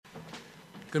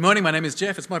Good morning, my name is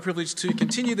Jeff. It's my privilege to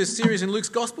continue this series in Luke's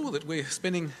Gospel that we're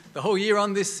spending the whole year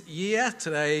on this year.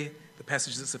 Today, the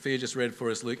passage that Sophia just read for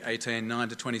us, Luke 18, 9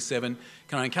 to 27.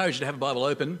 Can I encourage you to have a Bible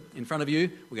open in front of you?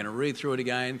 We're going to read through it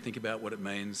again, think about what it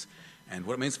means and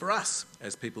what it means for us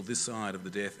as people this side of the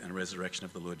death and resurrection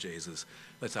of the Lord Jesus.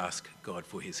 Let's ask God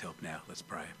for his help now. Let's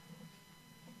pray.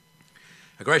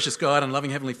 Our gracious God and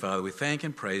loving Heavenly Father, we thank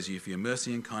and praise you for your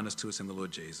mercy and kindness to us in the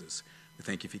Lord Jesus. We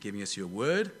thank you for giving us your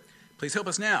word. Please help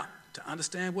us now to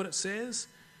understand what it says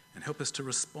and help us to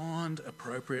respond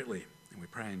appropriately. And we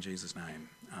pray in Jesus' name.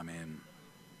 Amen.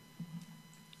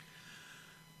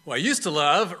 Well, I used to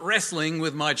love wrestling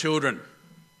with my children.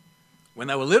 When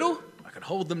they were little, I could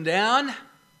hold them down. In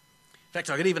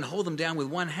fact, I could even hold them down with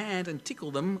one hand and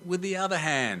tickle them with the other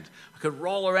hand. I could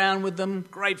roll around with them.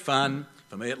 Great fun,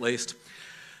 for me at least.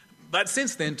 But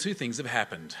since then, two things have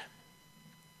happened.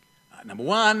 Number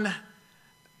one,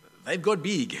 they've got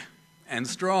big and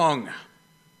strong.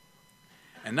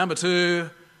 And number two,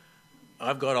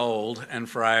 I've got old and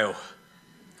frail.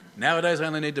 Nowadays I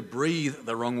only need to breathe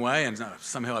the wrong way and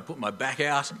somehow I put my back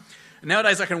out.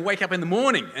 Nowadays I can wake up in the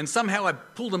morning and somehow I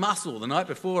pulled a muscle the night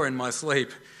before in my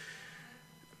sleep.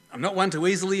 I'm not one to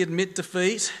easily admit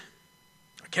defeat.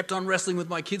 I kept on wrestling with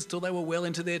my kids till they were well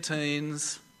into their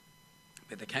teens.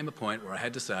 But there came a point where I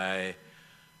had to say,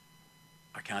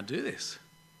 I can't do this.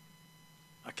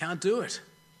 I can't do it.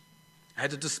 I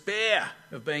had to despair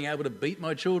of being able to beat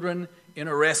my children in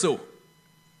a wrestle.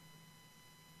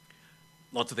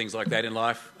 Lots of things like that in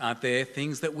life, aren't there?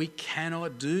 Things that we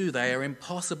cannot do. They are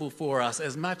impossible for us.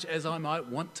 As much as I might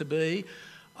want to be,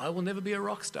 I will never be a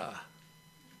rock star.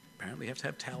 Apparently you have to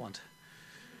have talent.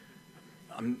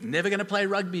 I'm never going to play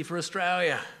rugby for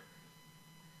Australia.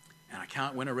 And I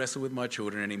can't win a wrestle with my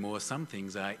children anymore. Some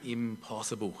things are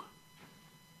impossible.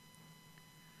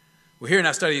 Well, here in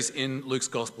our studies in Luke's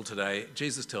Gospel today,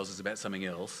 Jesus tells us about something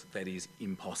else that is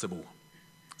impossible.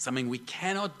 Something we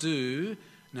cannot do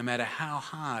no matter how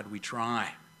hard we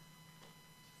try.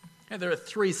 Now, there are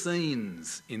three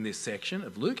scenes in this section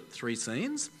of Luke, three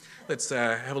scenes. Let's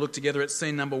have a look together at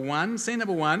scene number one. Scene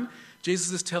number one,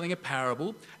 Jesus is telling a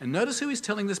parable. And notice who he's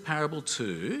telling this parable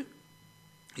to.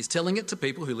 He's telling it to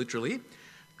people who literally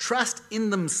trust in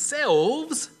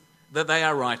themselves that they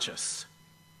are righteous.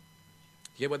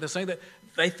 You get what they're saying? That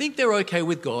they think they're okay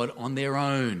with God on their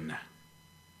own.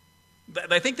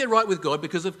 They think they're right with God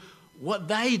because of what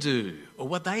they do or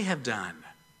what they have done.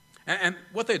 And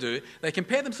what they do, they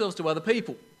compare themselves to other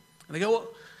people. And they go, well,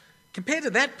 compared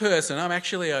to that person, I'm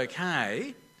actually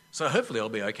okay, so hopefully I'll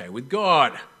be okay with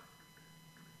God.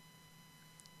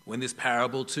 When this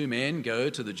parable, two men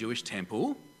go to the Jewish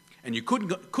temple, and you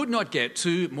could not get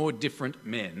two more different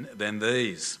men than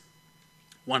these.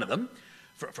 One of them,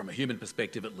 from a human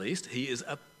perspective at least, he is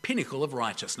a pinnacle of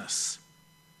righteousness.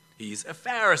 He's a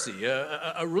Pharisee,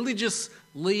 a religious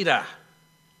leader.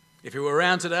 If he were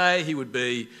around today, he would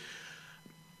be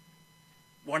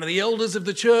one of the elders of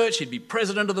the church. He'd be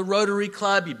president of the Rotary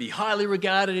Club. He'd be highly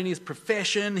regarded in his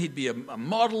profession. He'd be a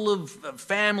model of a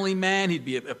family man. He'd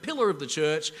be a pillar of the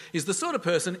church. He's the sort of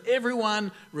person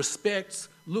everyone respects,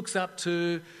 looks up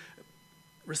to,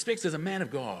 respects as a man of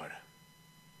God.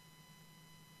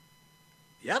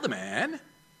 The other man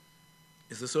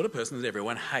is the sort of person that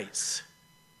everyone hates.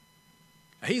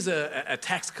 He's a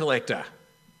tax collector.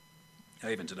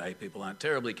 Even today, people aren't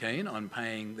terribly keen on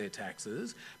paying their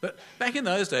taxes. But back in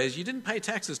those days, you didn't pay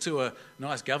taxes to a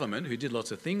nice government who did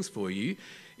lots of things for you.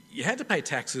 You had to pay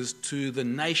taxes to the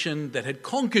nation that had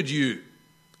conquered you,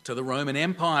 to the Roman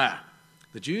Empire.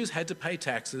 The Jews had to pay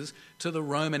taxes to the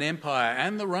Roman Empire,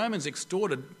 and the Romans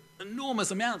extorted enormous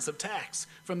amounts of tax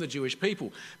from the Jewish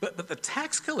people. But the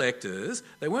tax collectors,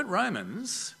 they weren't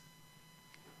Romans.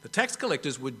 The tax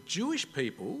collectors were Jewish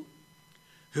people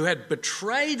who had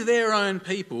betrayed their own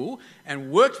people and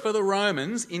worked for the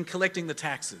Romans in collecting the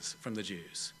taxes from the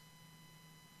Jews.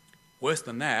 Worse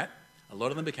than that, a lot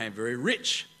of them became very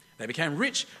rich. They became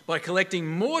rich by collecting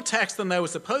more tax than they were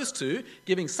supposed to,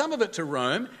 giving some of it to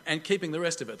Rome and keeping the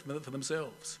rest of it for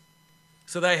themselves.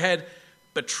 So they had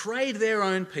betrayed their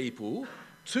own people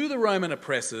to the Roman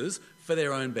oppressors for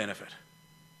their own benefit.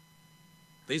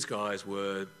 These guys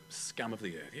were scum of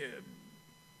the earth. Yeah.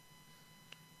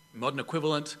 Modern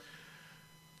equivalent,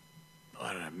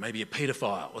 I don't know, maybe a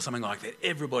paedophile or something like that.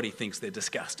 Everybody thinks they're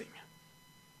disgusting.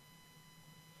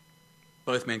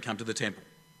 Both men come to the temple,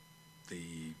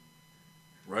 the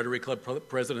Rotary Club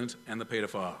president and the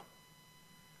paedophile.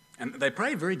 And they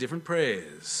pray very different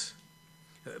prayers.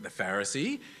 The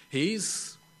Pharisee,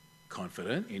 he's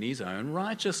confident in his own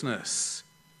righteousness.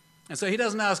 And so he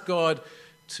doesn't ask God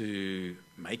to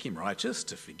make him righteous,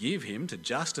 to forgive him, to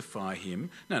justify him.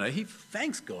 No, he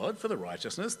thanks God for the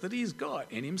righteousness that he's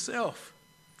got in himself.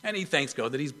 And he thanks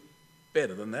God that he's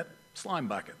better than that slime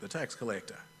bucket, the tax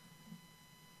collector.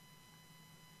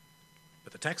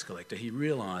 But the tax collector, he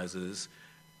realises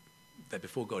that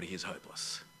before God he is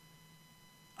hopeless,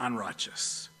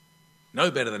 unrighteous, no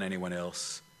better than anyone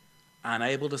else,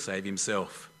 unable to save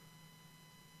himself.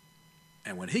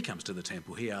 And when he comes to the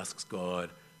temple, he asks God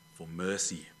for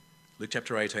mercy. Luke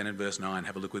chapter 18 and verse 9,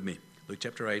 have a look with me. Luke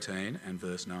chapter 18 and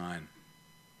verse 9.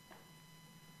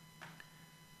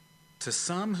 To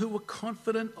some who were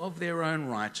confident of their own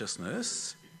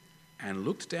righteousness and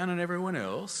looked down on everyone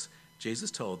else,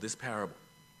 Jesus told this parable.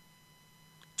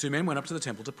 2 men went up to the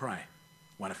temple to pray,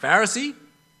 one a Pharisee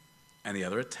and the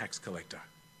other a tax collector.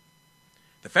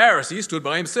 The Pharisee stood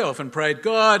by himself and prayed,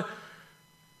 God,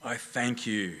 I thank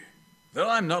you that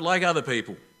I'm not like other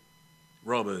people,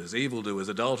 robbers, evildoers,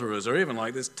 adulterers, or even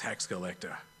like this tax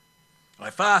collector. I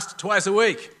fast twice a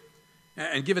week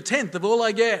and give 1/10 of all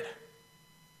I get.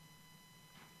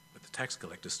 But the tax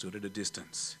collector stood at a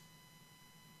distance.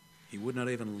 He would not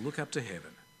even look up to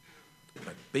heaven,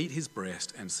 but beat his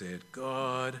breast and said,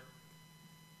 God,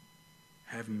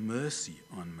 have mercy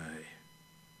on me,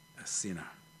 a sinner.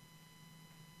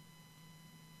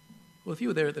 Well, if you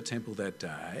were there at the temple that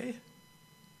day,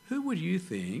 who would you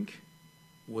think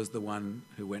was the one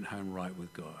who went home right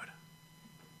with God?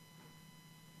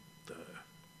 The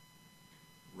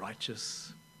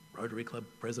righteous Rotary Club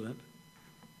president,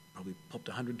 probably popped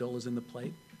 $100 in the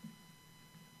plate?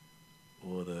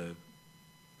 Or the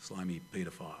slimy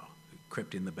paedophile who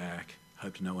crept in the back,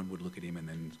 hoped no one would look at him, and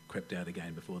then crept out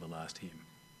again before the last hymn?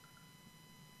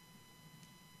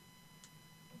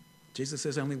 Jesus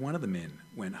says only one of the men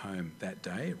went home that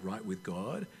day right with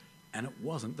God, and it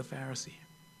wasn't the Pharisee.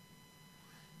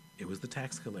 It was the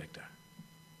tax collector.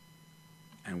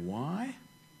 And why?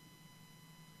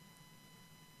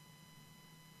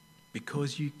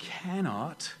 Because you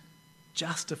cannot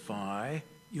justify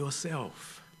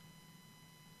yourself.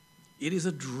 It is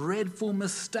a dreadful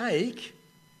mistake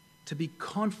to be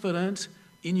confident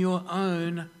in your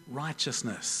own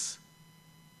righteousness.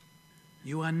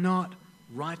 You are not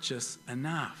righteous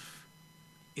enough.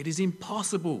 It is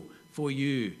impossible for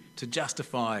you to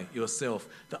justify yourself.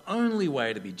 The only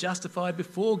way to be justified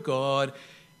before God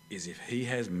is if he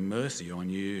has mercy on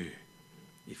you,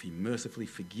 if he mercifully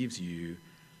forgives you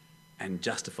and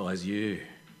justifies you.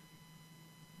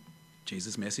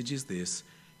 Jesus' message is this: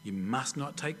 you must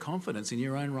not take confidence in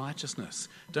your own righteousness.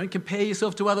 Don't compare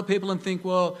yourself to other people and think,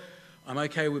 well,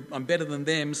 I'm better than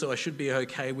them, so I should be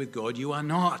okay with God. You are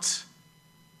not.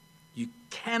 You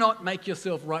cannot make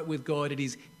yourself right with God. It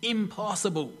is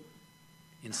impossible.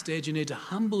 Instead, you need to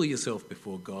humble yourself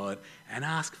before God and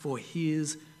ask for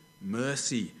his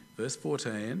mercy. Verse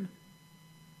 14,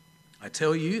 I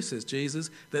tell you, says Jesus,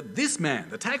 that this man,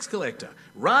 the tax collector,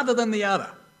 rather than the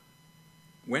other,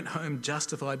 went home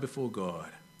justified before God.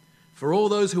 For all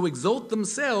those who exalt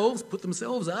themselves, put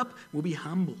themselves up, will be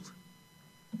humbled,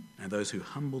 and those who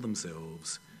humble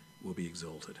themselves will be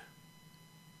exalted.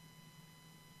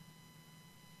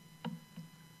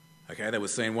 Okay, that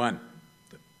was scene one,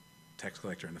 the tax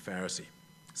collector and the Pharisee.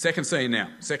 Second scene now.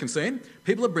 Second scene,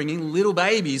 people are bringing little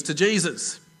babies to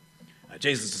Jesus.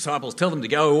 Jesus' disciples tell them to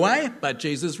go away, but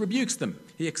Jesus rebukes them.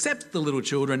 He accepts the little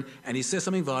children and he says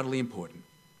something vitally important.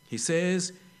 He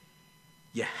says,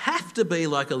 you have to be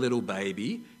like a little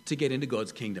baby to get into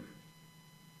God's kingdom.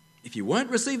 If you won't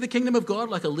receive the kingdom of God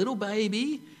like a little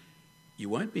baby, you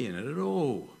won't be in it at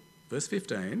all. Verse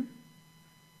 15,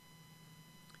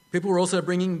 people were also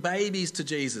bringing babies to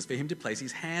Jesus for him to place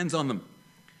his hands on them.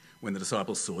 When the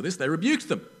disciples saw this, they rebuked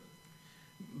them.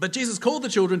 But Jesus called the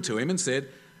children to him and said,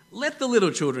 let the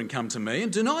little children come to me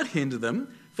and do not hinder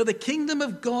them, for the kingdom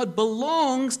of God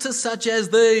belongs to such as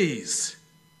these.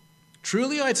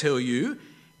 Truly I tell you,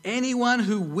 anyone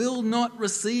who will not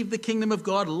receive the kingdom of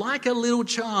God like a little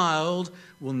child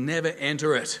will never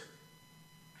enter it.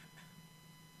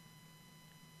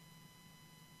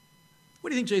 What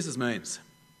do you think Jesus means?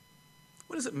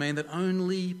 What does it mean that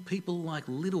only people like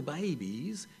little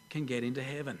babies can get into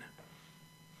heaven?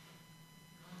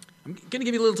 I'm going to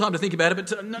give you a little time to think about it,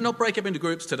 but not break up into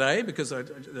groups today, because I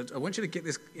want you to get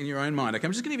this in your own mind. Okay,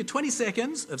 I'm just going to give you 20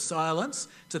 seconds of silence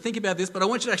to think about this, but I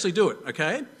want you to actually do it,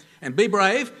 okay? And be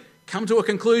brave, come to a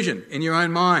conclusion in your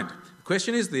own mind. The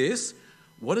question is this: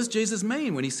 what does Jesus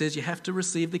mean when he says you have to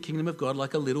receive the kingdom of God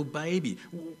like a little baby?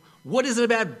 What is it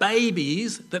about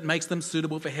babies that makes them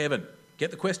suitable for heaven? Get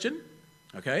the question?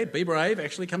 Okay, be brave,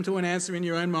 actually come to an answer in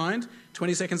your own mind.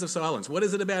 20 seconds of silence. What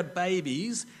is it about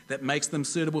babies that makes them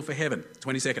suitable for heaven?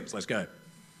 20 seconds, let's go.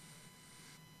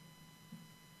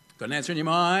 Got an answer in your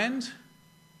mind?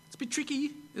 It's a bit tricky,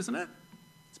 isn't it?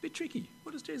 It's a bit tricky.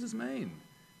 What does Jesus mean?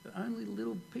 That only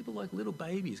people like little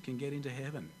babies can get into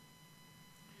heaven.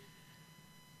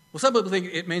 Well, some people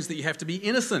think it means that you have to be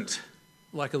innocent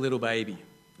like a little baby,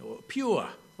 or pure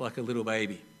like a little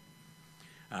baby.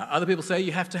 Other people say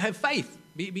you have to have faith,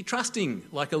 be trusting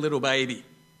like a little baby.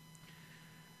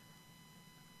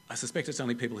 I suspect it's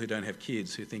only people who don't have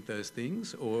kids who think those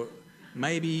things, or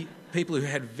maybe people who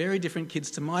had very different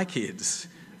kids to my kids.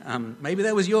 Maybe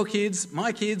that was your kids.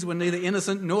 My kids were neither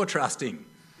innocent nor trusting.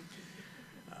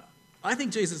 I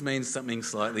think Jesus means something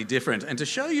slightly different. And to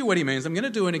show you what he means, I'm going to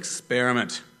do an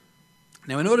experiment.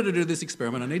 Now, in order to do this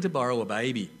experiment, I need to borrow a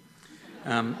baby.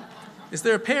 Is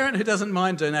there a parent who doesn't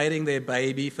mind donating their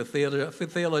baby for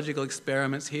theological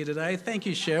experiments here today? Thank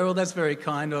you, Cheryl. That's very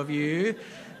kind of you.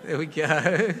 There we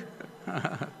go.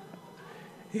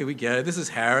 Here we go. This is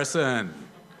Harrison.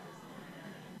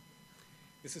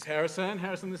 This is Harrison.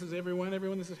 Harrison, this is everyone.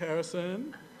 Everyone, this is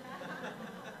Harrison.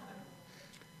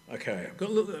 Okay, I've got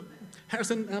a little...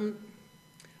 Harrison,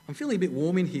 I'm feeling a bit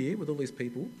warm in here with all these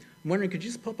people. I'm wondering, could you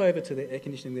just pop over to the air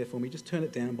conditioning there for me? Just turn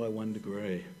it down by 1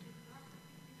 degree.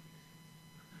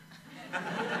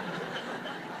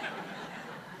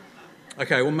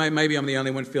 Okay, well, maybe I'm the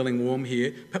only one feeling warm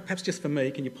here. Perhaps just for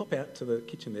me, can you pop out to the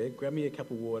kitchen there, grab me a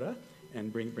cup of water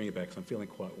and bring it back, because I'm feeling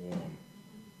quite warm.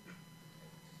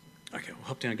 Okay, well,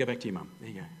 hop down, go back to your mum. There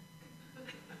you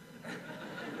go.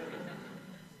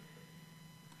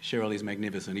 Cheryl is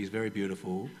magnificent. He's very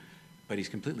beautiful, but he's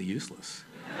completely useless.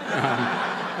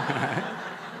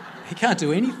 He can't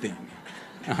do anything.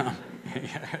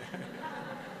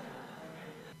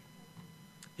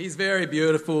 He's very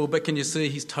beautiful, but can you see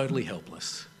he's totally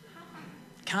helpless?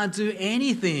 Can't do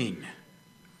anything.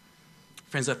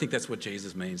 Friends, I think that's what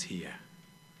Jesus means here.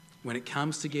 When it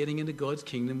comes to getting into God's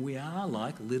kingdom, we are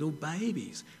like little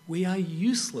babies. We are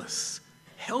useless,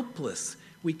 helpless.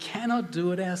 We cannot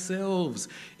do it ourselves.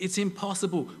 It's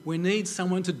impossible. We need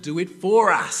someone to do it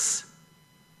for us.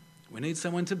 We need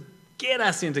someone to get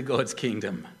us into God's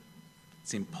kingdom.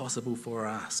 It's impossible for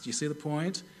us. Do you see the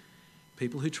point?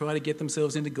 People who try to get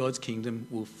themselves into God's kingdom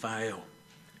will fail.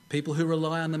 People who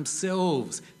rely on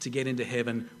themselves to get into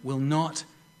heaven will not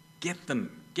get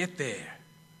there.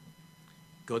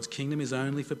 God's kingdom is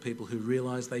only for people who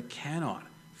realise they cannot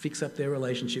fix up their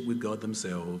relationship with God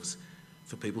themselves,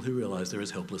 for people who realise they're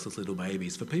as helpless as little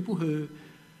babies, for people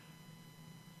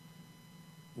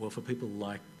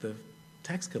like the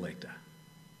tax collector,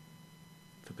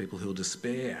 for people who will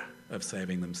despair of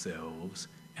saving themselves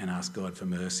and ask God for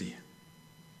mercy.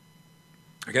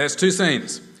 Okay, that's two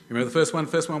scenes. Remember the first one?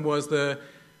 First one was the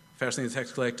Pharisee and the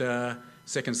tax collector.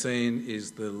 Second scene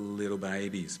is the little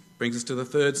babies. Brings us to the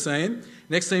third scene.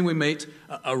 Next scene we meet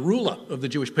a ruler of the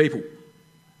Jewish people.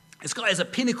 This guy is a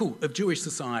pinnacle of Jewish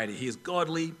society. He is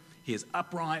godly, he is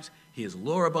upright, he is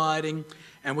law-abiding,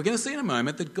 and we're going to see in a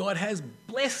moment that God has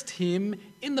blessed him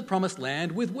in the promised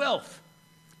land with wealth.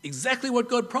 Exactly what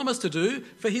God promised to do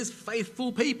for his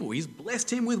faithful people. He's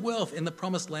blessed him with wealth in the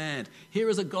promised land. Here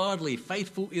is a godly,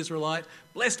 faithful Israelite,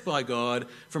 blessed by God.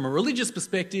 From a religious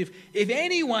perspective, if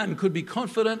anyone could be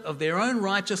confident of their own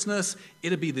righteousness,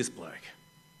 it'd be this bloke.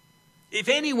 If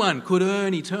anyone could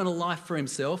earn eternal life for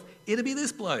himself, it'd be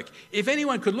this bloke. If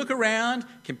anyone could look around,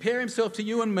 compare himself to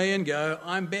you and me and go,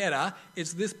 I'm better,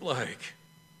 it's this bloke.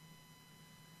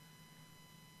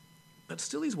 But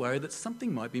still he's worried that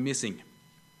something might be missing.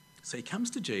 So he comes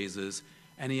to Jesus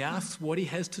and he asks what he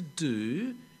has to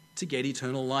do to get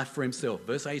eternal life for himself.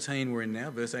 Verse 18 we're in now,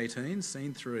 verse 18,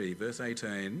 scene 3, verse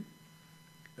 18.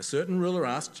 A certain ruler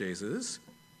asked Jesus,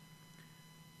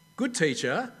 "Good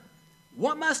teacher,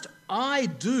 what must I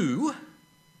do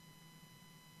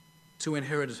to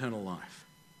inherit eternal life?"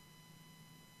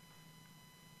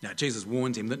 Now, Jesus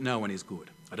warned him that no one is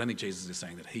good. I don't think Jesus is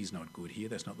saying that he's not good here.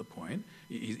 That's not the point.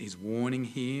 He's warning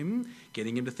him,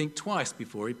 getting him to think twice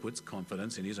before he puts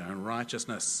confidence in his own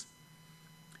righteousness.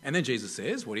 And then Jesus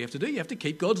says, what do you have to do? You have to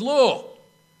keep God's law.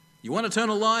 You want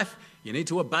eternal life? You need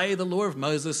to obey the law of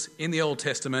Moses in the Old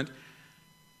Testament.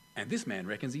 And this man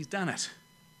reckons he's done it.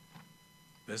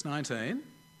 Verse 19.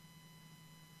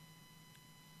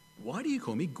 "Why do you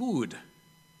call me good?"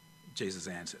 Jesus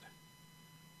answered.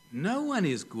 "No one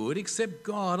is good except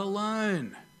God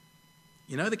alone.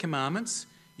 You know the commandments.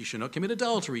 You shall not commit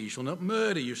adultery. You shall not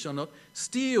murder. You shall not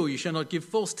steal. You shall not give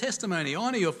false testimony.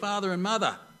 Honour your father and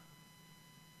mother.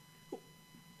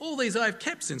 All these I have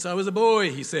kept since I was a boy,"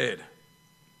 he said.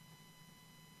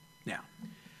 Now,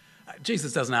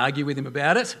 Jesus doesn't argue with him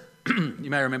about it. You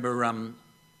may remember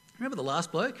the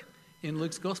last bloke in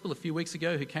Luke's Gospel a few weeks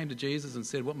ago who came to Jesus and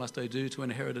said, "What must I do to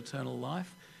inherit eternal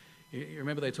life?" You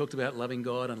remember they talked about loving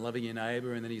God and loving your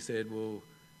neighbour, and then he said, well,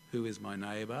 who is my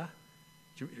neighbour?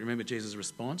 Do you remember Jesus'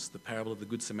 response, the parable of the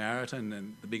Good Samaritan?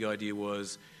 And the big idea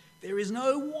was, there is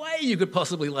no way you could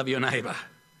possibly love your neighbour.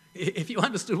 If you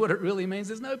understood what it really means,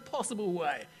 there's no possible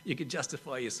way you could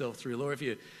justify yourself through law. If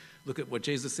you look at what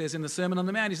Jesus says in the Sermon on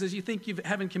the Mount, he says, you think you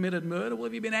haven't committed murder? Well,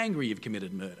 have you been angry you've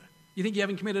committed murder? You think you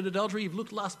haven't committed adultery? You've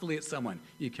looked lustfully at someone,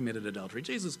 you committed adultery.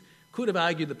 Jesus could have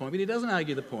argued the point, but he doesn't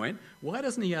argue the point. Why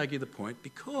doesn't he argue the point?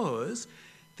 Because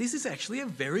this is actually a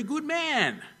very good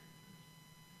man.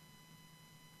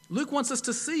 Luke wants us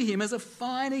to see him as a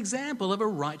fine example of a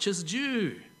righteous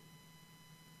Jew.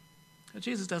 Now,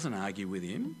 Jesus doesn't argue with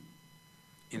him.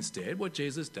 Instead, what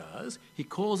Jesus does, he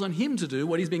calls on him to do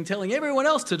what he's been telling everyone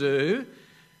else to do.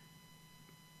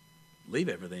 Leave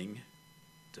everything,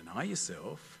 deny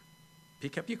yourself,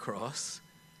 pick up your cross,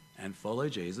 and follow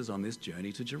Jesus on this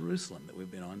journey to Jerusalem that we've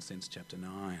been on since chapter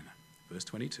 9. Verse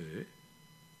 22.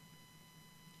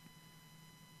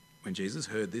 When Jesus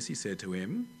heard this, he said to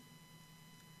him,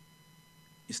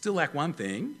 you still lack one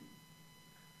thing.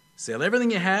 Sell everything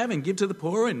you have and give to the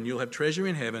poor, and you'll have treasure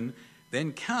in heaven.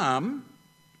 Then come,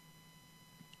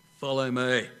 follow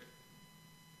me.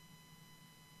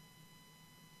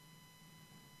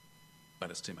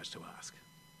 But it's too much to ask.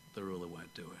 The ruler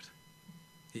won't do it.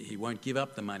 He won't give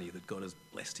up the money that God has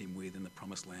blessed him with in the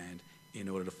promised land in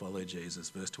order to follow Jesus.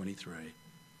 Verse 23.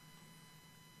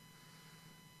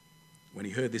 When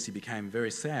he heard this, he became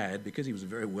very sad because he was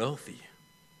very wealthy.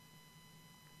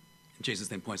 And Jesus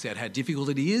then points out how difficult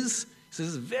it is. He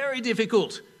says it's very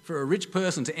difficult for a rich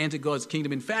person to enter God's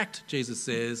kingdom. In fact, Jesus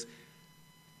says,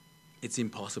 it's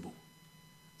impossible.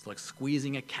 It's like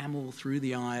squeezing a camel through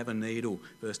the eye of a needle.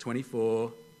 Verse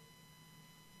 24.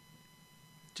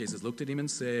 Jesus looked at him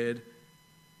and said,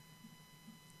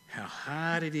 how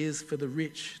hard it is for the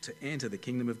rich to enter the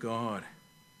kingdom of God.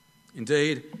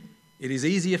 Indeed, it is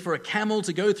easier for a camel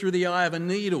to go through the eye of a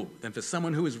needle than for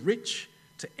someone who is rich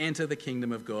to enter the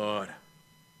kingdom of God.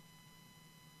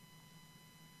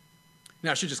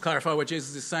 Now, I should just clarify what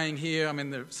Jesus is saying here. I mean,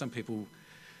 there are some people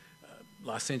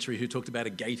last century who talked about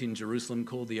a gate in Jerusalem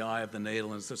called the Eye of the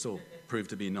Needle, and it's all proved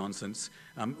to be nonsense.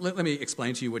 Let me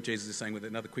explain to you what Jesus is saying with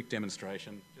another quick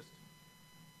demonstration. So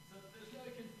there's no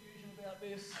confusion about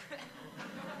this.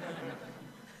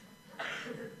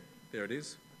 There it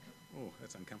is. Oh,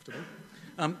 that's uncomfortable.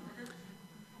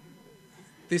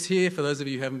 This here, for those of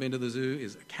you who haven't been to the zoo,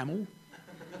 is a camel.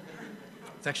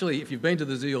 It's actually, if you've been to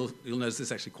the zoo, you'll notice this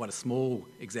is actually quite a small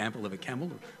example of a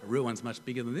camel. A real one's much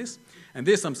bigger than this. And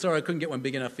this, I'm sorry, I couldn't get one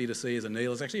big enough for you to see as a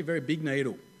needle. It's actually a very big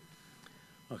needle.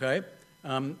 Okay?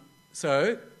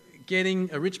 So, getting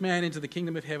a rich man into the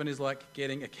kingdom of heaven is like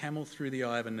getting a camel through the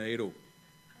eye of a needle.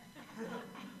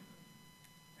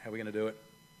 How are we going to do it?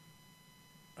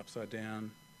 Upside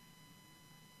down,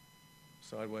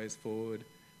 sideways, forward.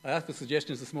 I asked for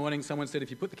suggestions this morning. Someone said if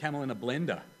you put the camel in a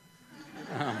blender.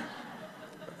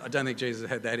 I don't think Jesus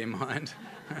had that in mind.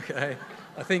 Okay,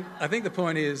 I think the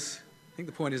point is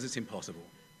it's impossible,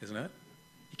 isn't it?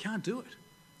 You can't do it.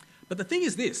 But the thing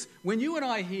is this: when you and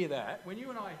I hear that,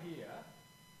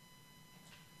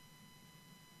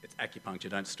 it's acupuncture.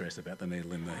 Don't stress about the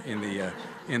needle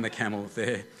in the camel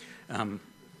there.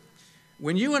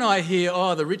 When you and I hear,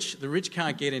 oh, the rich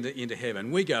can't get into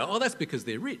heaven, we go, oh, that's because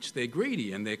they're rich, they're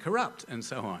greedy, and they're corrupt, and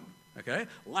so on. Okay,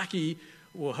 lucky.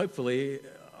 Well, hopefully,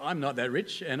 I'm not that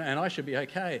rich and I should be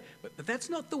okay. But that's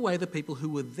not the way the people who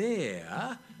were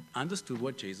there understood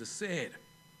what Jesus said.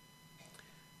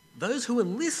 Those who are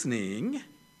listening,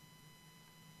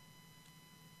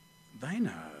 they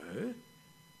know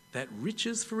that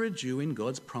riches for a Jew in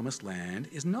God's promised land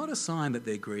is not a sign that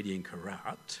they're greedy and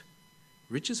corrupt.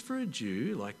 Riches for a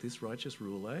Jew, like this righteous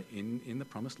ruler in the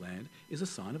promised land, is a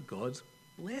sign of God's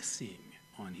blessing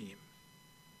on him.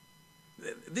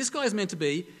 This guy is meant to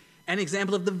be an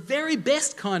example of the very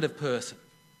best kind of person.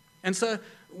 And so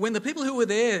when the people who were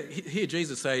there hear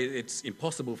Jesus say it's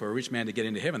impossible for a rich man to get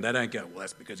into heaven, they don't go, well,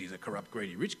 that's because he's a corrupt,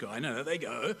 greedy, rich guy. No, they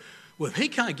go, well, if he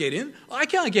can't get in, I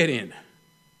can't get in.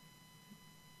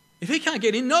 If he can't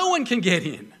get in, no one can get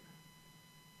in.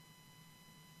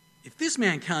 If this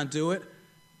man can't do it,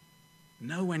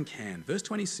 no one can. Verse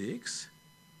 26,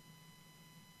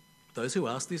 those who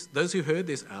heard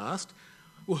this asked,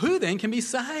 well, who then can be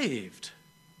saved?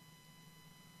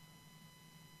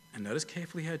 And notice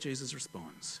carefully how Jesus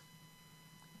responds.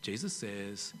 Jesus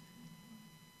says,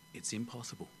 it's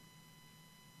impossible.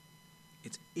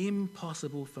 It's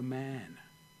impossible for man.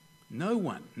 No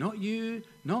one, not you,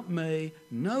 not me,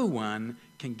 no one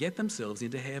can get themselves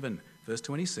into heaven. Verse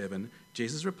 27,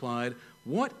 Jesus replied,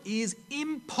 what is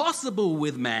impossible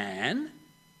with man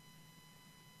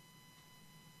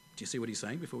Do you see what he's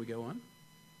saying before we go on?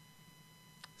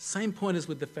 Same point as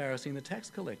with the Pharisee and the tax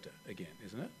collector again,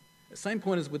 isn't it? Same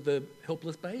point as with the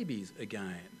helpless babies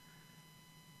again.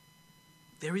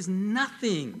 There is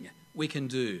nothing we can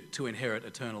do to inherit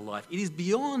eternal life. It is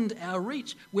beyond our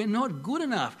reach. We're not good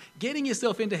enough. Getting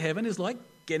yourself into heaven is like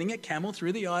getting a camel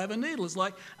through the eye of a needle. It's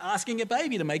like asking a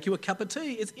baby to make you a cup of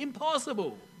tea. It's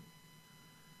impossible.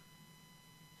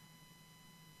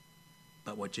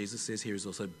 But what Jesus says here is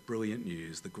also brilliant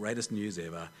news, the greatest news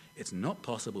ever. It's not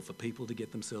possible for people to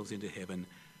get themselves into heaven,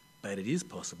 but it is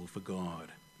possible for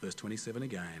God. Verse 27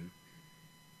 again,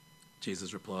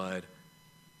 Jesus replied,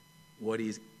 "What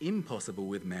is impossible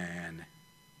with man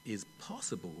is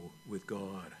possible with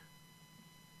God."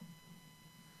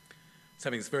 I was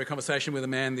having this very conversation with a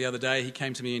man the other day. He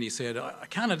came to me and he said, I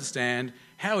can't understand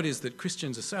how it is that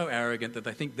Christians are so arrogant that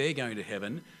they think they're going to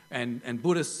heaven and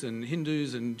Buddhists and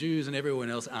Hindus and Jews and everyone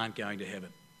else aren't going to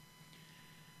heaven.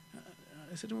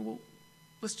 I said to him, well,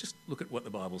 let's just look at what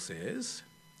the Bible says.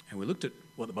 And we looked at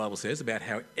what the Bible says about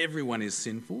how everyone is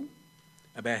sinful,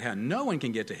 about how no one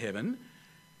can get to heaven.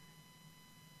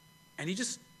 And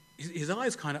his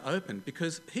eyes kind of opened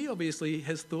because he obviously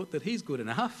has thought that he's good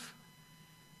enough.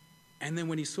 And then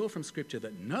when he saw from Scripture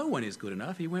that no one is good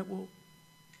enough, he went, well,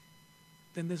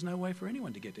 then there's no way for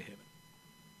anyone to get to heaven.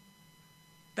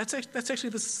 That's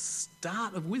actually the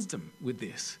start of wisdom with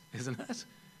this, isn't it?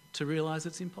 To realise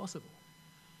it's impossible.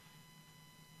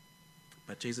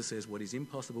 But Jesus says what is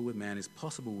impossible with man is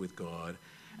possible with God.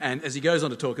 And as he goes on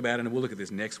to talk about it, and we'll look at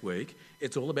this next week,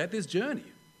 it's all about this journey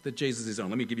that Jesus is on.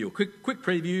 Let me give you a quick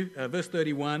preview. Verse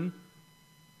 31.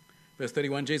 Verse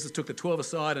 31, Jesus took the 12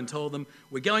 aside and told them,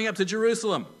 we're going up to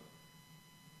Jerusalem.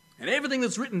 And everything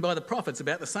that's written by the prophets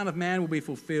about the Son of Man will be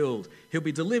fulfilled. He'll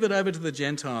be delivered over to the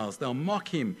Gentiles. They'll mock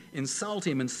him, insult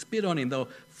him, and spit on him. They'll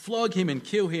flog him and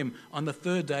kill him. On the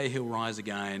third day, he'll rise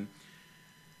again.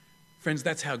 Friends,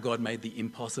 that's how God made the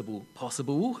impossible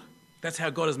possible. That's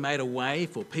how God has made a way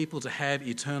for people to have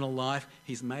eternal life.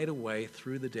 He's made a way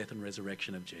through the death and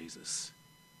resurrection of Jesus.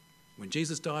 When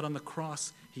Jesus died on the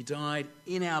cross, he died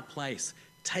in our place,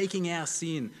 taking our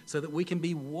sin so that we can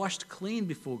be washed clean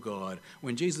before God.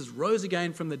 When Jesus rose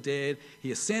again from the dead,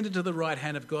 he ascended to the right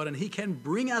hand of God and he can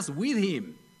bring us with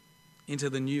him into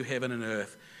the new heaven and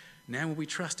earth. Now when we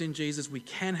trust in Jesus, we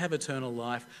can have eternal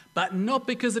life, but not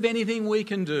because of anything we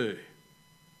can do.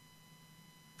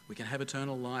 We can have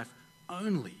eternal life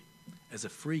only as a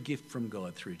free gift from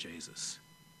God through Jesus.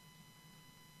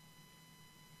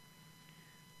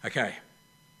 Okay.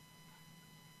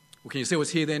 Well, can you see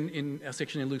what's here then in our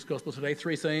section in Luke's Gospel today?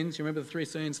 3 scenes. You remember the 3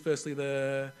 scenes? Firstly,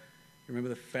 the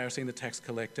Pharisee and the tax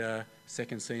collector.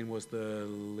 Second scene was the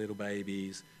little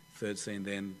babies. Third scene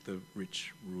then, the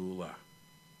rich ruler.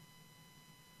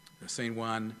 Scene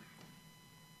 1,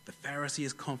 the Pharisee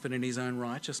is confident in his own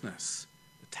righteousness.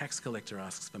 The tax collector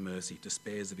asks for mercy,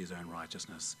 despairs of his own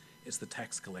righteousness. It's the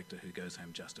tax collector who goes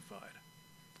home justified.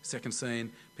 Second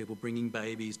scene, people bringing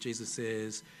babies. Jesus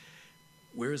says,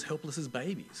 we're as helpless as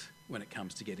babies when it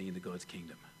comes to getting into God's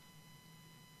kingdom.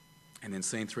 And then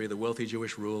scene 3, the wealthy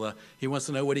Jewish ruler. He wants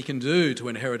to know what he can do to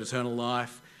inherit eternal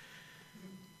life.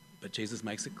 But Jesus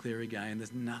makes it clear again,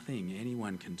 there's nothing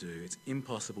anyone can do. It's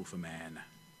impossible for man,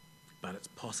 but it's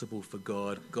possible for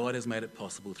God. God has made it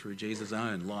possible through Jesus'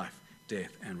 own life,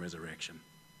 death, and resurrection.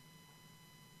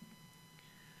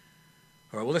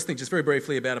 All right, well, let's think just very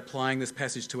briefly about applying this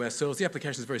passage to ourselves. The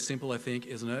application is very simple, I think,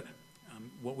 isn't it?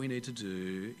 What we need to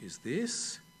do is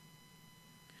this.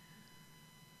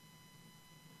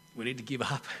 We need to give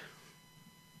up.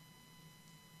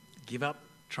 Give up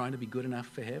trying to be good enough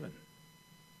for heaven.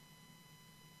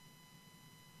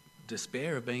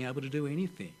 Despair of being able to do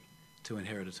anything to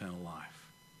inherit eternal life.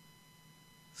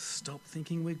 Stop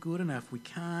thinking we're good enough. We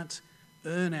can't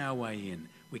earn our way in.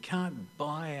 We can't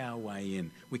buy our way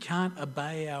in. We can't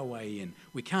obey our way in.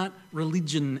 We can't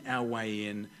religion our way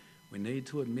in. We need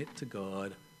to admit to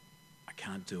God, I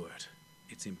can't do it.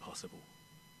 It's impossible.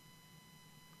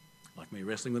 Like me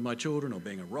wrestling with my children or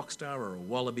being a rock star or a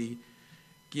wallaby,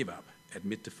 give up,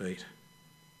 admit defeat.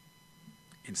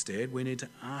 Instead, we need to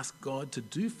ask God to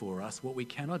do for us what we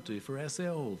cannot do for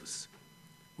ourselves.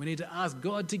 We need to ask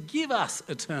God to give us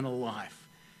eternal life.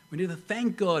 We need to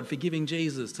thank God for giving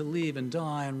Jesus to live and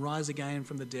die and rise again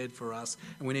from the dead for us.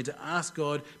 And we need to ask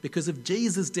God, because of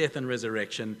Jesus' death and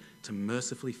resurrection, to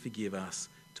mercifully forgive us,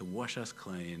 to wash us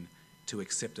clean, to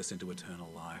accept us into eternal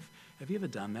life. Have you ever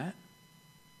done that?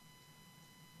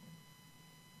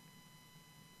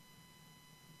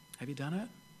 Have you done it?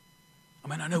 I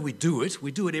mean, I know we do it.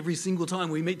 We do it every single time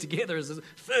we meet together. It's the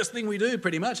first thing we do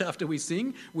pretty much after we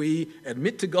sing. We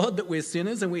admit to God that we're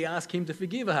sinners and we ask him to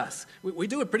forgive us. We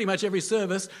do it pretty much every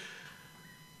service.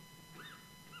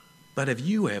 But have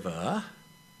you ever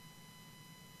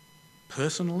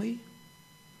personally,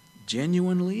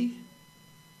 genuinely,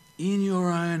 in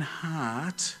your own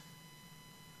heart,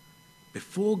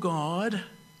 before God,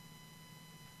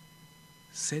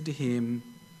 said to him,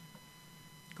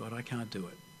 God, I can't do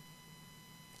it.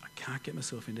 I can't get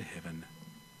myself into heaven.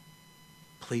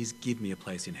 Please give me a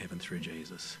place in heaven through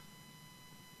Jesus.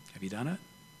 Have you done it?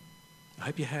 I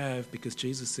hope you have, because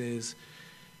Jesus says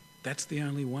that's the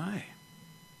only way.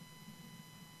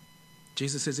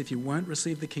 Jesus says if you won't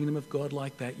receive the kingdom of God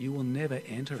like that, you will never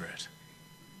enter it.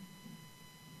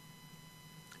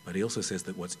 But he also says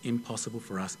that what's impossible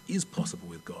for us is possible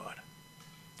with God.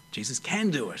 Jesus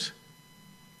can do it.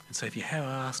 And so if you have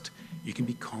asked, you can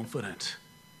be confident.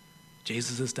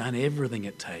 Jesus has done everything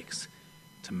it takes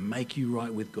to make you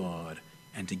right with God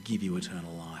and to give you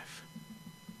eternal life.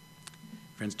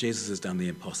 Friends, Jesus has done the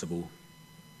impossible.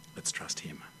 Let's trust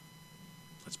him.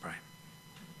 Let's pray.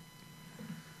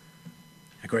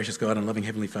 Our gracious God and loving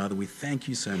Heavenly Father, we thank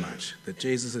you so much that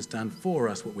Jesus has done for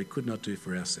us what we could not do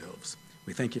for ourselves.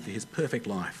 We thank you for his perfect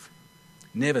life,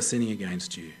 never sinning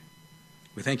against you.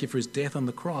 We thank you for his death on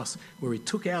the cross, where he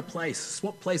took our place,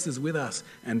 swapped places with us,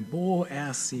 and bore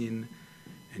our sin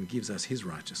and gives us his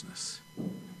righteousness.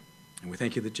 And we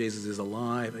thank you that Jesus is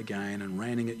alive again and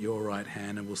reigning at your right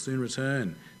hand and will soon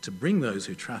return to bring those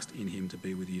who trust in him to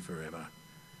be with you forever.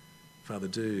 Father,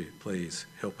 do please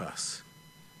help us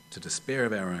to despair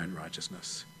of our own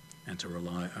righteousness and to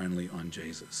rely only on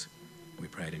Jesus. We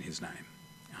pray it in his name.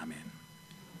 Amen.